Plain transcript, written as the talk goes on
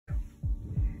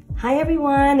Hi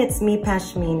everyone, it's me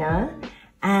Pashmina,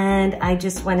 and I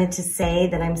just wanted to say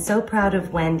that I'm so proud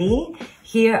of Wendy.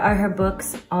 Here are her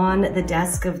books on the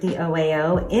desk of the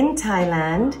OAO in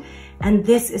Thailand, and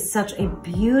this is such a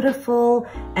beautiful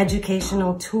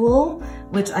educational tool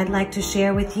which I'd like to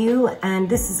share with you, and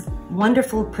this is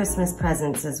wonderful Christmas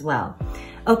presents as well.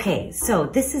 Okay, so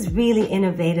this is really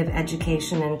innovative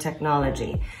education and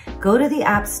technology. Go to the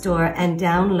App Store and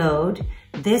download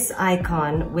this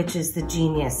icon, which is the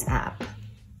Genius app.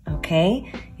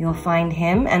 Okay, you'll find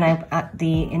him, and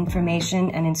the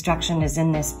information and instruction is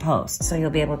in this post, so you'll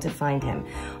be able to find him.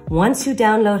 Once you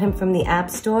download him from the App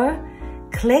Store,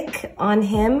 click on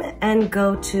him and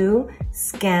go to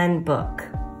Scan Book.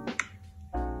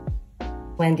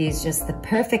 Wendy's just the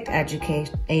perfect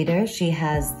educator. She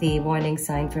has the warning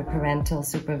sign for parental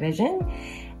supervision.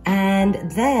 And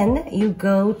then you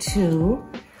go to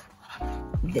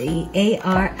the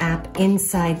AR app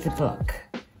inside the book.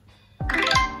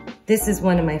 This is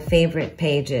one of my favorite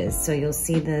pages. So you'll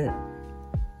see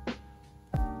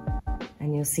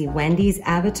you'll see Wendy's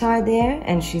avatar there,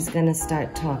 and she's gonna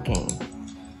start talking.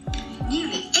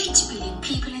 Nearly 8 billion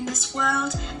people in this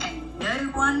world, and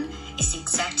no one is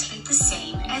exactly the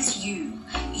same as you.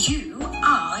 You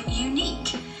are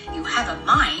unique. You have a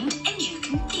mind and you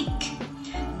can think.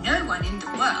 No one in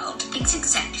the world thinks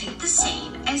exactly the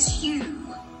same as you.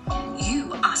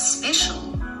 You are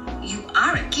special. You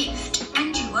are a gift,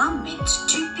 and you are meant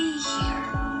to be here.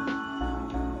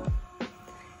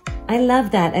 I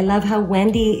love that. I love how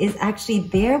Wendy is actually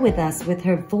there with us with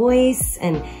her voice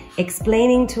and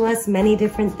explaining to us many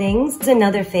different things. It's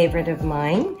another favorite of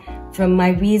mine from My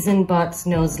Reason Bots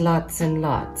Knows Lots and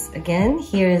Lots. Again,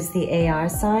 here is the AR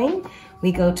sign.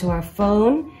 We go to our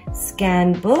phone,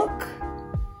 Scan Book.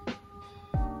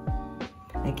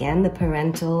 Again, the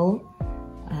parental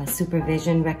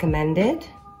supervision recommended.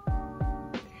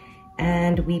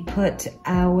 And we put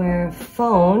our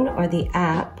phone or the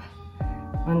app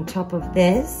on top of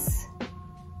this,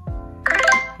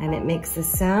 and it makes the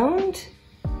sound,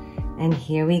 and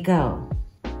here we go.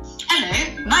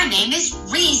 Hello, my name is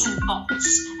Reason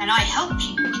Bots, and I help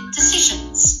you with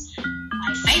decisions.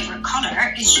 My favourite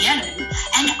colour is yellow,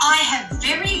 and I have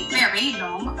very, very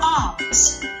long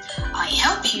arms. I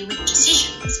help you with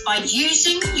decisions by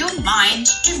using your mind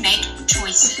to make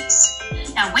choices.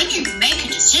 Now, when you make a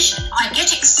decision, I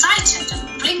get excited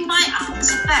and fling my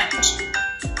arms about.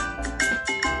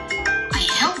 I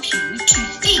help you to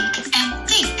think and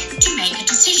think to make a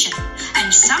decision,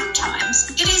 and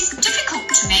sometimes it is difficult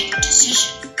to make a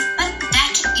decision, but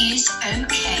that is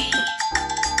okay.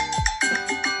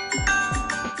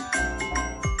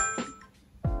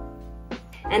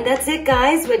 And that's it,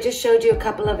 guys. We just showed you a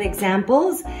couple of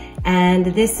examples, and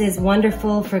this is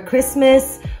wonderful for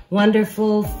Christmas,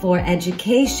 wonderful for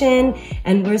education,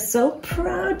 and we're so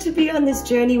proud to be on this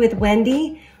journey with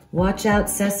Wendy. Watch out,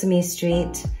 Sesame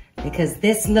Street, because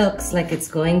this looks like it's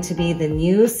going to be the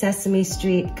new Sesame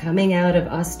Street coming out of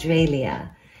Australia.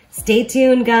 Stay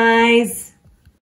tuned, guys.